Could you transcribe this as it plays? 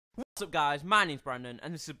What's up, guys? My name's Brandon,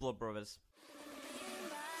 and this is Blood Brothers.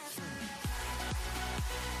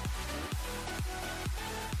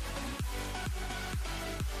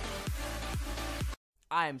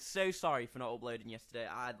 I am so sorry for not uploading yesterday.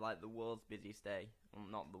 I had like the world's busiest day. Well,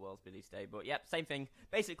 not the world's busiest day, but yep, same thing.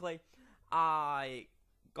 Basically, I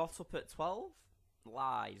got up at 12.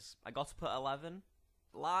 Lies. I got up at 11.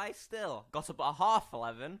 Lies still. Got up at half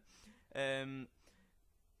 11.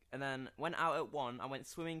 And then went out at 1. I went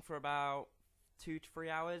swimming for about 2 to 3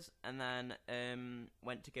 hours, and then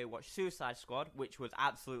went to go watch Suicide Squad, which was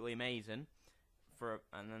absolutely amazing.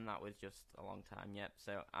 And then that was just a long time. Yep.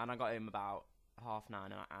 So, and I got home about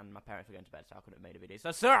 9:30, and my parents were going to bed, so I couldn't have made a video.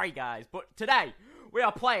 So sorry, guys, but today we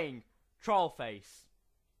are playing Trollface.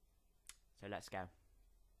 So let's go.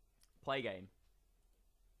 Play game.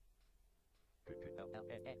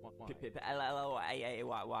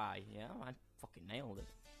 L-L-O-A-A-Y-Y. Yeah, I fucking nailed it.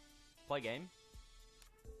 Play game.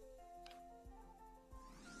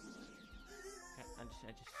 I just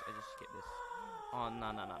skip this. Oh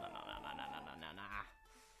no.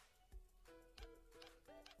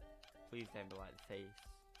 Please don't be like the face.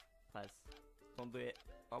 Please. Don't do it.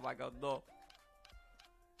 Oh my god, no.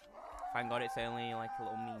 Thank god it's only like a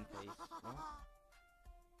little mean face. What?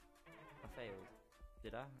 I failed.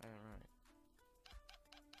 Did I? Alright.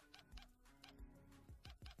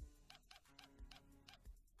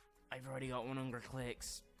 I've already got 100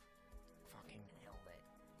 clicks. Fucking nailed it.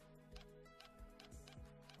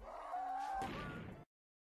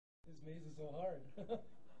 This maze is so hard.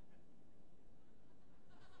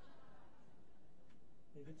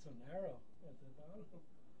 Maybe it's so narrow at the bottom.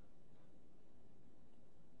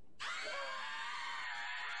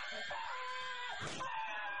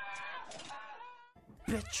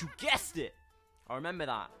 Bet you guessed it! I remember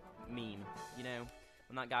that meme, you know,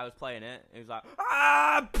 when that guy was playing it, it was like,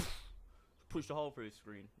 ah! Pushed a hole through his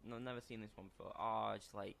screen. And I've never seen this one before. Oh, I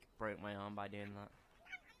just like broke my arm by doing that.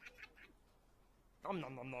 Nom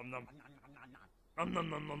nom nom nom nom. Nom nom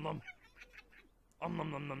nom nom nom. Nom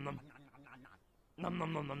nom nom nom nom. Nom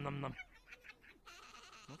nom nom nom nom nom.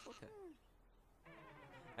 That's okay.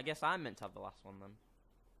 I guess I'm meant to have the last one then.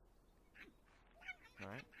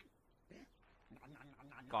 Alright.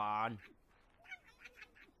 Go on.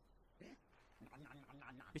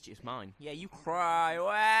 Bitch, it's mine. Yeah, you cry.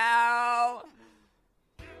 Wow.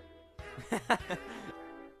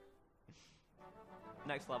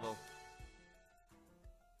 Next level.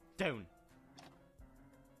 Down.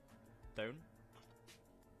 Down.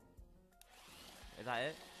 Is that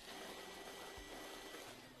it?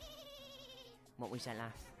 What was that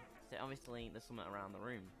last? So obviously there's something around the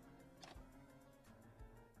room.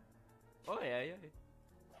 Oh yeah.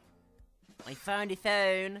 I found a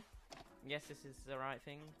phone. Yes, this is the right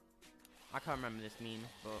thing. I can't remember this meme,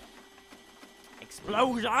 but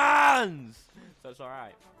explosions. So it's all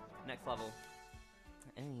right. Next level.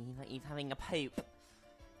 He's having a poop.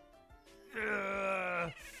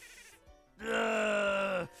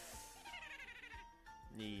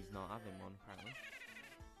 He's not having one, apparently.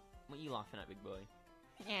 What are you laughing at, big boy?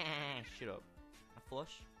 Yeah, shut up. I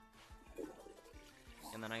flush.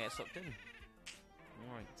 And then I get sucked in.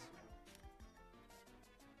 Alright.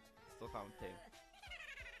 Still can't poo.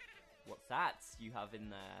 What's that you have in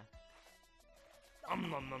there? Nom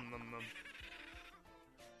nom nom nom nom.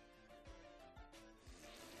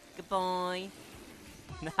 Goodbye.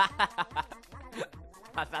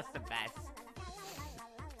 That's the best.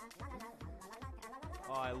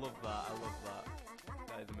 Oh, I love that.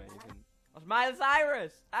 That is amazing. That's Miley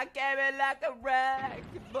Cyrus. I came in like a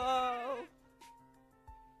wrecking ball.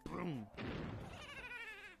 Boom.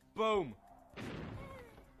 Boom.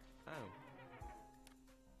 Oh.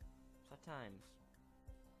 Sad times.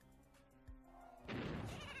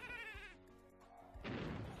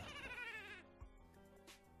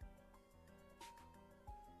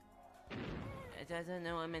 I don't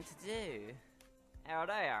know what I'm meant to do. Out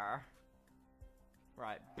there.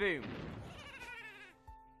 Right, boom.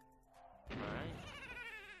 Right.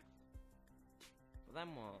 But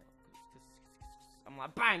then what? I'm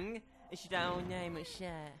like, bang! And she don't, oh no, my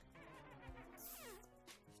shit.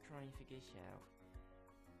 Let's try and figure this out.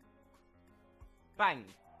 Bang!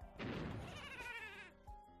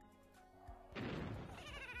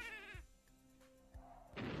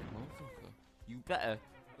 Motherfucker, you better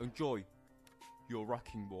enjoy your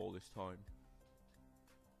wrecking ball this time.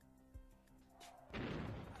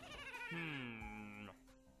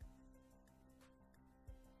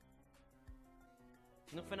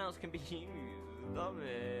 Nothing else can be used. Stop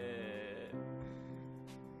it.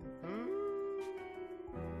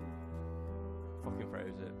 Fucking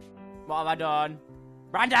froze it. What have I done?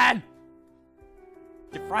 Brandon!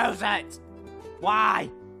 You froze it! Why?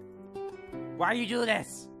 Why you do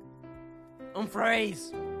this?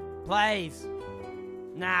 Unfreeze! Please!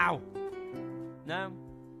 Now! No?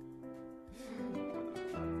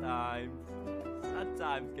 Sad times. Sad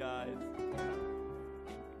times, guys.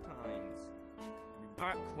 Times. Be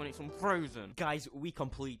back when it's unfrozen. Guys, we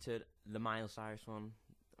completed the Miley Cyrus one.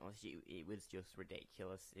 Honestly, it was just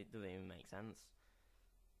ridiculous. It doesn't even make sense.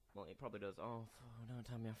 Well, it probably does. Oh, don't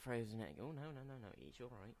tell me I've frozen it. Oh, no. It's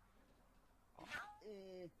alright.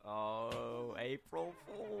 Oh, April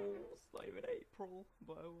Fools. Not even April,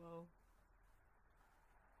 but oh well.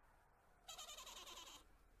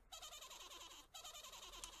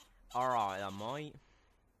 Alright, I might.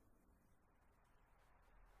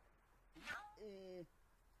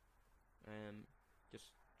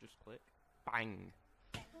 Just click. Bang.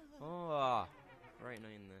 Oh, right now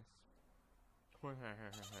in this.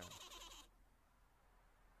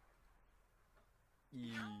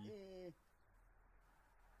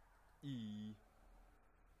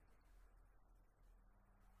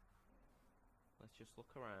 Let's just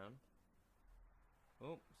look around.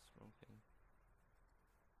 Oh, wrong thing.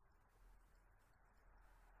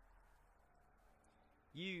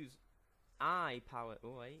 Use eye power.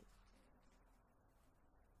 Oh wait.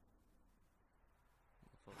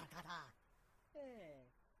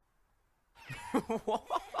 What?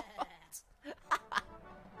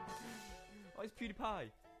 Oh, it's PewDiePie.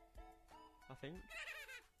 I think.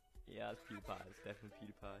 Yeah, it's PewDiePie. It's definitely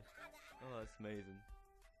PewDiePie. Oh, that's amazing.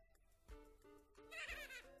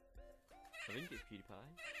 I think it's PewDiePie.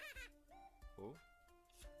 Oh.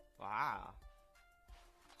 Wow.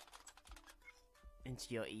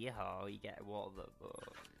 Into your ear hole, you get what the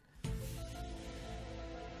fuck.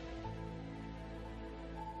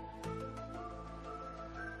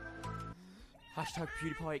 Hashtag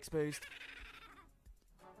PewDiePie exposed.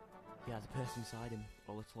 Yeah, the person inside him,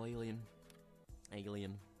 a little alien.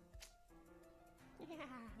 Alien.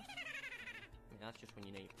 Yeah, that's just when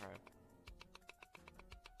you know you're pro.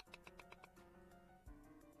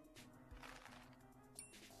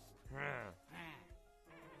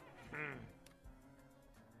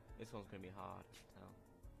 This one's gonna be hard, I can tell.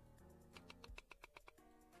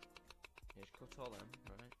 Yeah, just cut all them,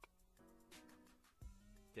 right?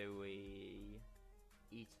 Do we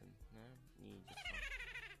eat them? No? You just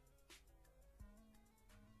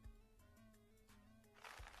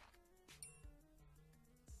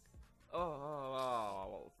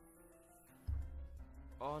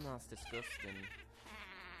Oh, no, that's disgusting.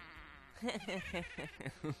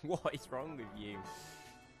 What is wrong with you?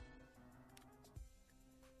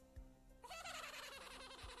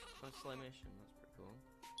 That's slow motion, that's pretty cool.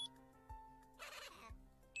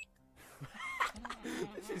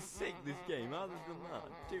 This is sick, this game. How has it done that? I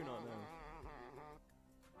do not know.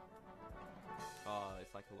 Oh,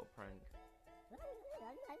 it's like a little prank.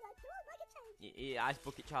 Yeah, ice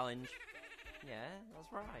bucket challenge. Yeah,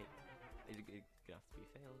 that's right. It's gonna have to be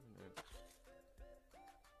failed, isn't it?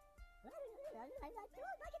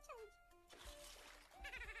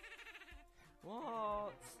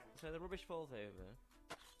 What? So the rubbish falls over.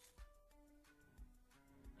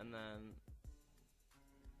 And then...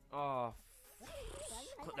 Oh,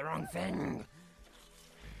 click the wrong thing!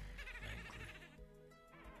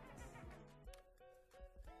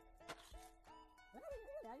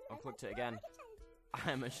 I clicked it again.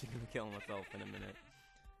 I'm actually gonna kill myself in a minute.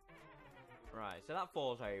 Right, so that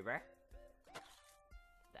falls over.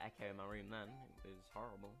 The echo in my room then, it was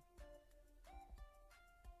horrible.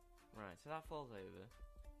 Right, so that falls over.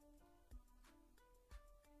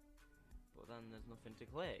 But then there's nothing to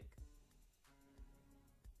click.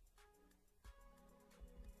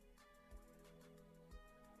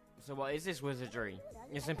 So what is this wizardry?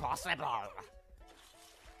 It's impossible!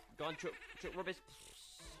 Go on, chuck rubbish.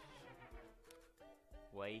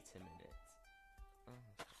 Wait a minute. Oh,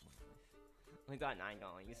 we got 9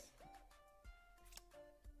 guys.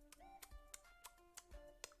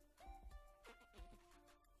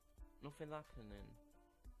 Nothing's happening.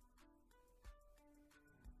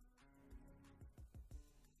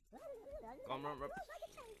 Go on, run.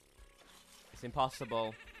 It's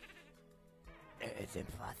impossible. It's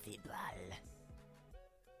impossible.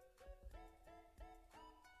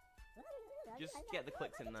 Just get the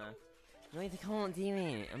clicks in there. No, they can't do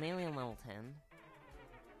it. I'm only on level 10.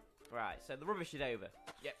 Right, so the rubbish is over.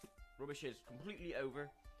 Yep, rubbish is completely over.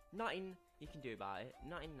 Nothing you can do about it.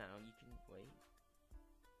 Nothing now. You can wait.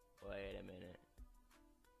 Wait a minute.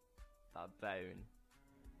 That bone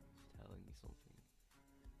is telling me something.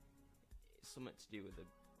 It's something to do with the...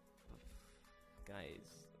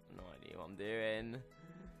 Guys, no idea what I'm doing.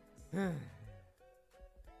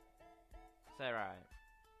 So right,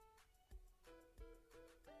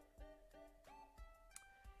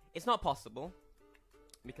 It's not possible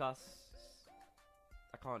because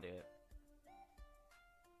I can't do it.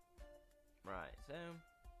 Right, so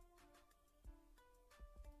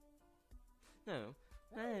no,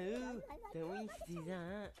 don't we do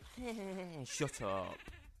that? Shut up.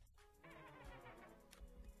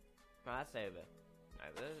 Right, that's over.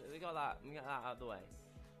 Right, we got that. We got that out of the way.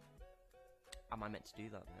 Am I meant to do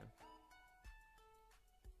that now?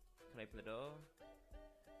 Can I open the door?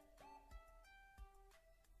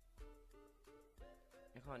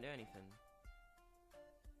 I can't do anything.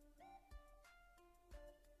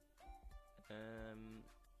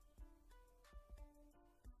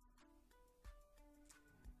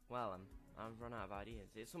 Well, I've run out of ideas.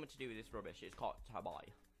 It's something to do with this rubbish. It's called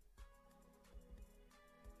tabai.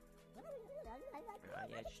 Right,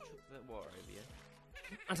 yeah, just chuck the water over you.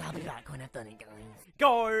 And I'll be back when I've done it, guys.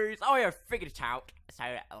 Guys, I figured it out. So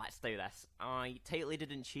let's do this. I totally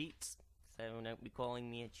didn't cheat, so don't be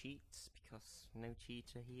calling me a cheat because no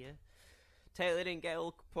cheater here. Totally didn't get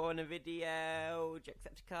all put in a video,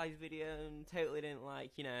 Jacksepticeye's video, and totally didn't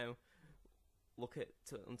look at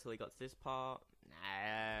until he got to this part.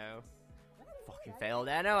 No, fucking failed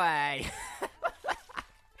anyway.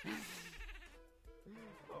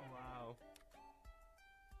 Oh wow.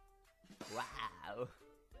 Wow.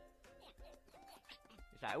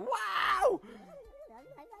 It's like, wow!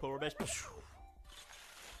 Poor rubbish.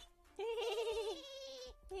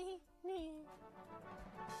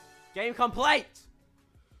 Game complete!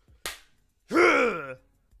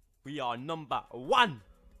 We are number 1!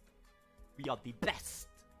 We are the best!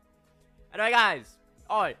 Anyway guys,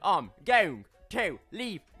 I am going to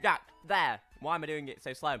leave that there. Why am I doing it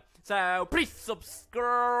so slow? So please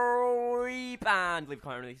subscribe and leave a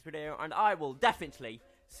comment on this video, and I will definitely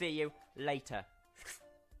see you later.